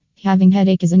Having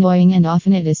headache is annoying and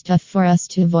often it is tough for us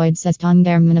to avoid, says Tom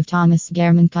Gehrman of Thomas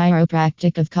Gehrman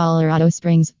Chiropractic of Colorado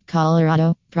Springs,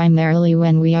 Colorado. Primarily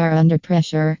when we are under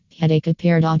pressure, headache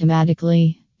appeared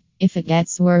automatically. If it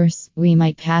gets worse, we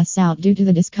might pass out due to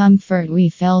the discomfort we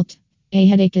felt. A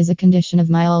headache is a condition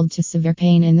of mild to severe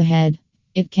pain in the head.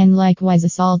 It can likewise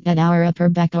assault at our upper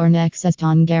back or neck, says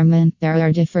Tom Gehrman. There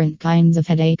are different kinds of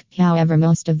headache, however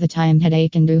most of the time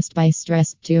headache induced by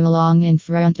stress, too long in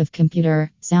front of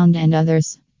computer, sound and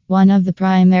others. One of the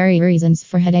primary reasons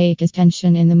for headache is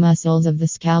tension in the muscles of the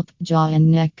scalp, jaw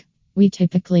and neck. We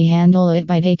typically handle it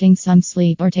by taking some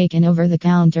sleep or taking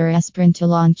over-the-counter aspirin to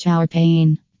launch our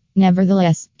pain.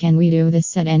 Nevertheless, can we do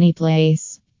this at any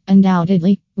place?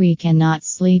 Undoubtedly, we cannot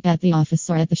sleep at the office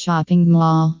or at the shopping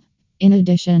mall. In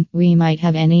addition, we might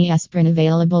have any aspirin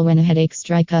available when a headache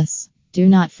strikes us. Do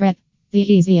not fret.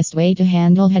 The easiest way to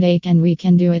handle headache, and we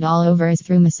can do it all over, is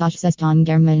through massage, says Tom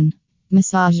Gehrman.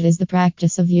 Massage is the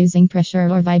practice of using pressure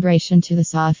or vibration to the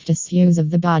soft tissues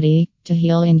of the body to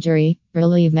heal injury,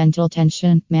 relieve mental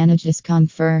tension, manage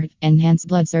discomfort, enhance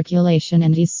blood circulation,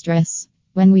 and ease stress.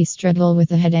 When we struggle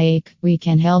with a headache, we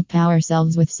can help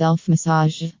ourselves with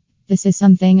self-massage. This is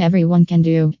something everyone can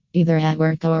do, either at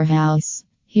work or house.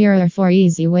 Here are 4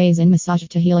 easy ways in massage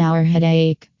to heal our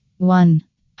headache. 1.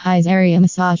 Eyes area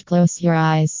massage. Close your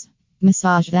eyes.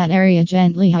 Massage that area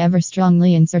gently, however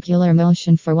strongly, in circular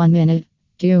motion for 1 minute.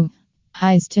 2.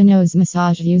 Eyes to nose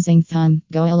massage using thumb.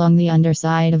 Go along the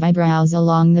underside of eyebrows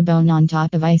along the bone on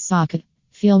top of eye socket.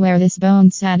 Feel where this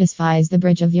bone satisfies the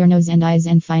bridge of your nose and eyes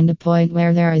and find a point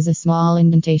where there is a small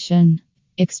indentation.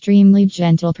 Extremely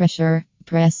gentle pressure.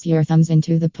 Press your thumbs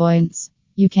into the points.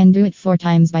 You can do it 4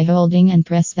 times by holding and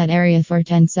press that area for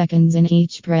 10 seconds in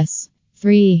each press.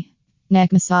 3.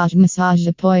 Neck massage. Massage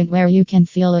a point where you can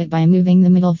feel it by moving the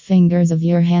middle fingers of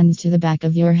your hands to the back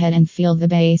of your head and feel the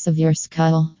base of your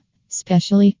skull,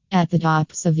 especially at the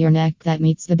tops of your neck that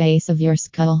meets the base of your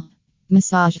skull.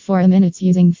 Massage for a minute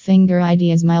using finger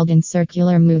ideas, mild and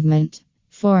circular movement.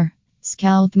 4.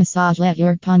 Scalp massage. Let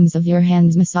your palms of your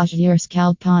hands massage your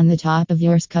scalp on the top of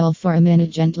your skull for a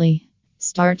minute gently.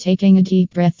 Start taking a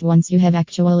deep breath once you have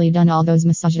actually done all those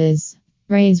massages.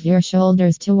 Raise your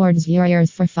shoulders towards your ears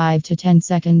for 5 to 10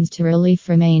 seconds to relieve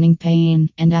remaining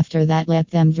pain, and after that let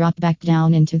them drop back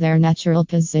down into their natural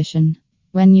position.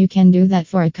 When you can do that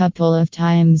for a couple of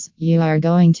times, you are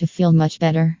going to feel much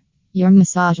better. Your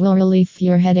massage will relieve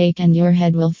your headache and your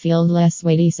head will feel less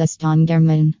weighty, says Tom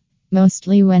Gehrman.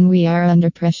 Mostly when we are under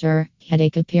pressure,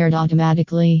 headache appeared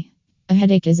automatically. A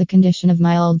headache is a condition of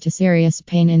mild to serious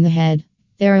pain in the head.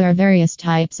 There are various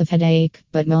types of headache,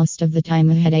 but most of the time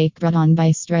a headache brought on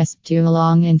by stress, too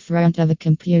long in front of a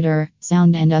computer,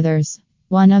 sound and others.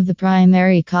 One of the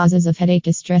primary causes of headache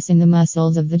is stress in the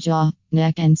muscles of the jaw,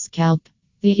 neck and scalp.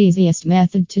 The easiest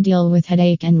method to deal with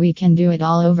headache, and we can do it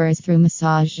all over, is through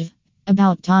massage.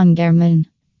 About Tom Gehrman.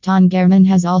 Tom Gehrman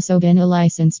has also been a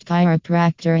licensed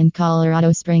chiropractor in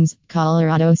Colorado Springs,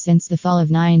 Colorado since the fall of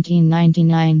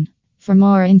 1999. For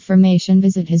more information,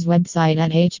 visit his website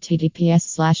at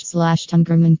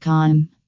https://tomgehrman.com.